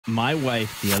My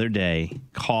wife the other day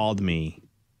called me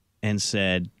and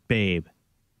said, babe,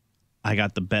 I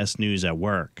got the best news at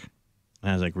work. And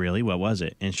I was like, really? What was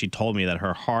it? And she told me that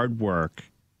her hard work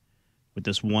with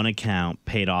this one account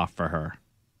paid off for her.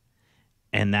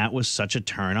 And that was such a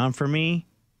turn on for me.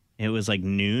 It was like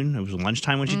noon. It was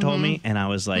lunchtime when she told me. And I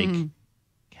was like,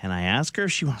 can I ask her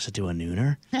if she wants to do a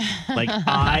nooner? Like,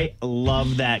 I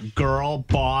love that girl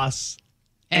boss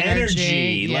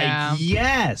energy. Yeah. Like,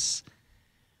 yes.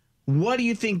 What do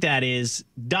you think that is?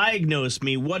 Diagnose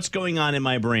me. What's going on in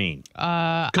my brain?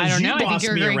 I don't know. I think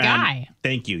you're a great guy.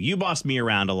 Thank you. You bossed me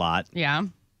around a lot. Yeah.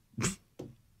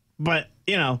 But,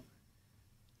 you know.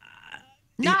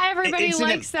 Not everybody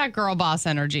likes that girl boss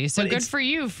energy. So good for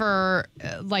you for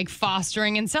like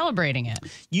fostering and celebrating it.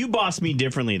 You boss me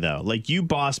differently, though. Like, you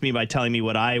boss me by telling me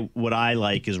what I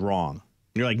like is wrong.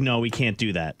 You're like, no, we can't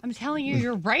do that. I'm telling you,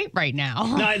 you're right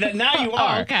now. Now you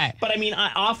are. Oh, okay. But I mean,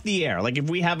 off the air, like if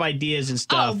we have ideas and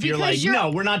stuff, you're like,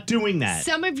 no, we're not doing that.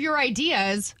 Some of your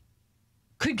ideas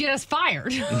could get us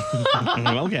fired.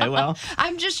 Okay, well.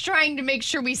 I'm just trying to make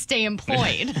sure we stay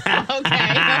employed.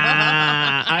 Okay.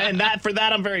 And for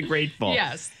that, I'm very grateful.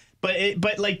 Yes. But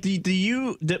like,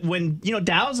 when,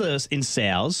 Dow's in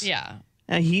sales. Yeah.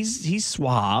 He's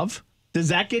suave. Does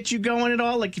that get you going at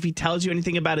all? Like if he tells you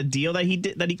anything about a deal that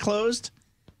he closed,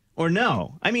 or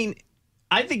no? I mean,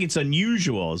 I think it's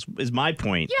unusual. Is my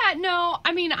point? Yeah, no.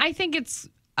 I mean, I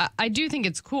do think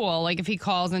it's cool. Like if he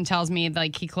calls and tells me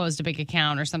like he closed a big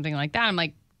account or something like that, I'm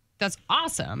like, that's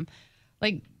awesome.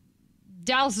 Like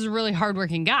Dallas is a really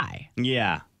hardworking guy.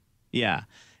 Yeah, yeah.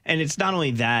 And it's not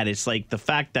only that; it's like the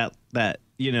fact that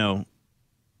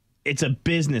it's a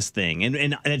business thing,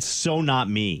 and it's so not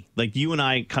me. Like you and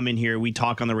I come in here, we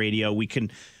talk on the radio, we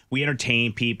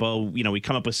entertain people, we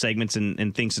come up with segments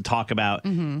and things to talk about.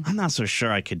 I'm not so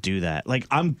sure I could do that. Like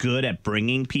I'm good at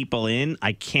bringing people in.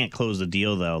 I can't close the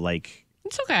deal though. Like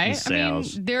it's okay. I mean,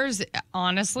 there's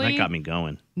honestly that got me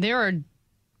going. There are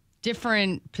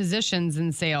different positions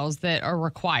in sales that are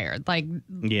required. Like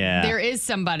there is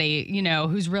somebody,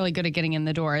 who's really good at getting in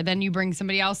the door. Then you bring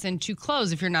somebody else in to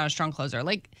close if you're not a strong closer.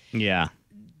 Like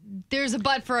there's a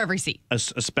butt for every seat.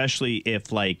 Especially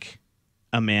if like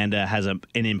Amanda has an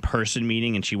in-person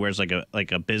meeting and she wears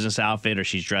like a business outfit or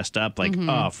she's dressed up, like,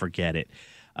 oh, forget it.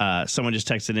 Someone just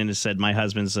texted in and said, my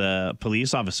husband's a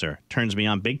police officer. Turns me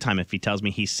on big time if he tells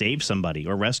me he saved somebody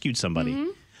or rescued somebody.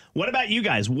 What about you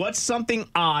guys? What's something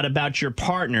odd about your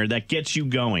partner that gets you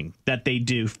going, that they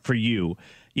do for you?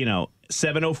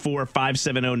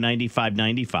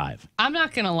 704-570-9595. I'm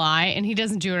not going to lie, and he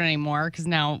doesn't do it anymore because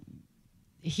now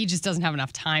he just doesn't have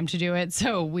enough time to do it,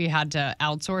 so we had to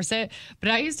outsource it.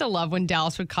 But I used to love when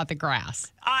Dallas would cut the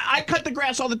grass. I cut the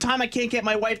grass all the time. I can't get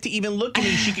my wife to even look at me.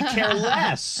 She could care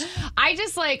less. I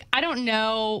don't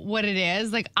know what it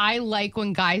is. Like, I like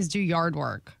when guys do yard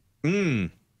work.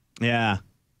 Yeah.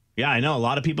 Yeah, I know. A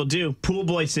lot of people do. Pool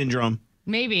boy syndrome.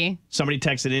 Maybe. Somebody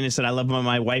texted in and said, I love when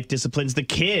my wife disciplines the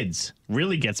kids.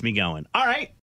 Really gets me going. All right.